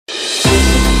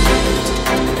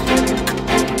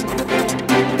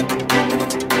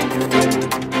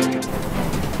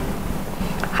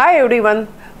Hi everyone,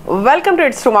 welcome to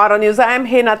It's Tomorrow News. I am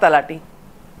Hena Talati.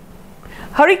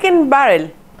 Hurricane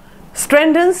Beryl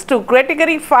strengthens to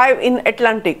Category 5 in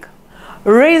Atlantic,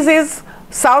 razes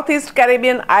Southeast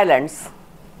Caribbean islands.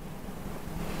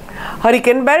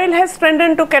 Hurricane Beryl has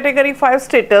strengthened to Category 5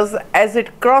 status as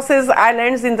it crosses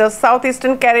islands in the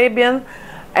southeastern Caribbean,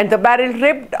 and the Beryl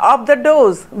ripped off the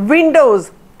doors,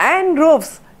 windows and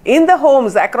roofs in the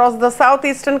homes across the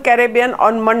southeastern Caribbean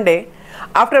on Monday,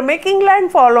 after making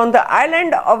landfall on the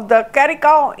island of the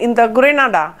Carriacou in the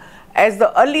Grenada as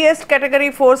the earliest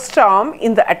Category 4 storm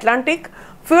in the Atlantic,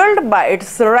 fueled by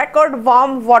its record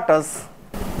warm waters.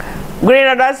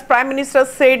 Grenada's Prime Minister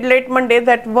said late Monday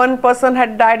that one person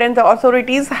had died and the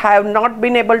authorities have not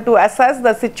been able to assess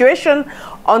the situation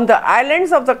on the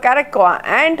islands of the Carriacou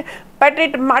and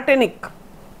Petite Martinique.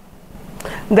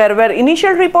 There were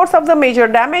initial reports of the major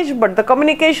damage, but the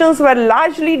communications were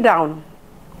largely down.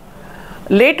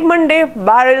 Late Monday,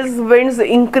 Beryl's winds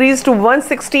increased to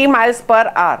 160 miles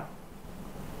per hour.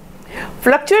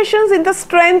 Fluctuations in the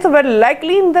strength were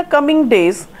likely in the coming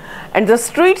days, and the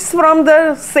streets from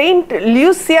the Saint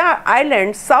Lucia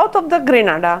Island south of the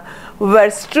Grenada were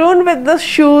strewn with the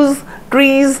shoes,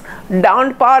 trees,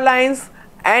 downed power lines,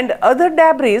 and other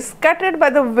debris scattered by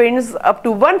the winds up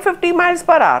to 150 miles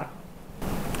per hour.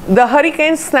 The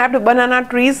hurricane snapped banana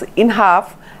trees in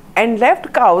half and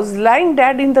left cows lying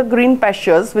dead in the green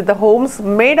pastures, with the homes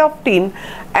made of tin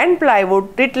and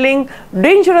plywood tittling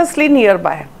dangerously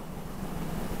nearby.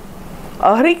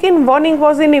 A hurricane warning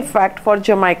was in effect for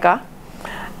Jamaica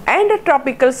and a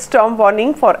tropical storm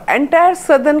warning for entire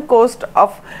southern coast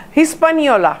of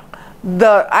Hispaniola,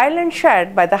 the island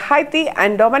shared by the Haiti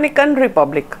and Dominican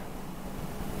Republic.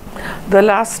 The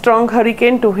last strong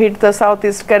hurricane to hit the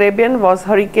Southeast Caribbean was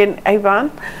Hurricane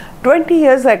Ivan 20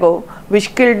 years ago,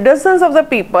 which killed dozens of the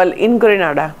people in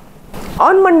Grenada.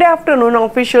 On Monday afternoon,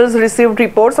 officials received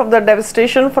reports of the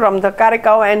devastation from the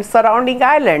Carriacou and surrounding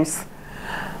islands,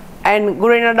 and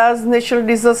Grenada's National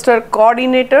Disaster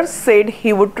Coordinator said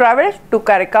he would travel to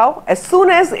Carriacou as soon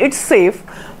as it's safe,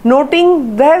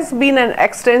 noting there has been an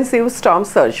extensive storm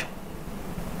surge.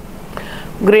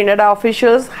 Grenada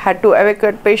officials had to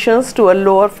evacuate patients to a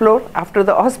lower floor after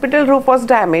the hospital roof was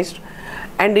damaged,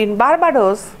 and in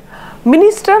Barbados,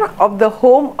 Minister of the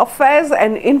Home Affairs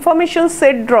and Information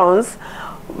said drones,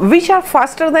 which are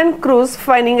faster than crews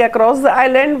flying across the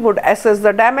island, would assess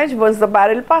the damage once the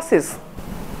Beryl passes.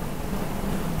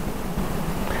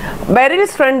 Beryl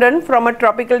strengthened from a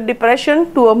tropical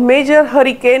depression to a major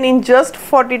hurricane in just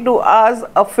 42 hours,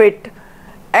 a feat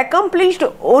accomplished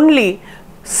only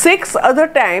 6 other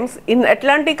times in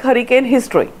Atlantic hurricane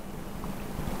history.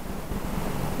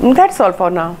 That's all for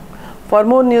now. For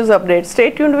more news updates,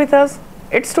 stay tuned with us.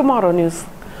 It's Tomorrow News.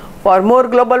 For more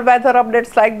global weather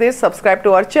updates like this, subscribe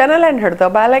to our channel and hit the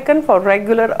bell icon for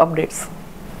regular updates.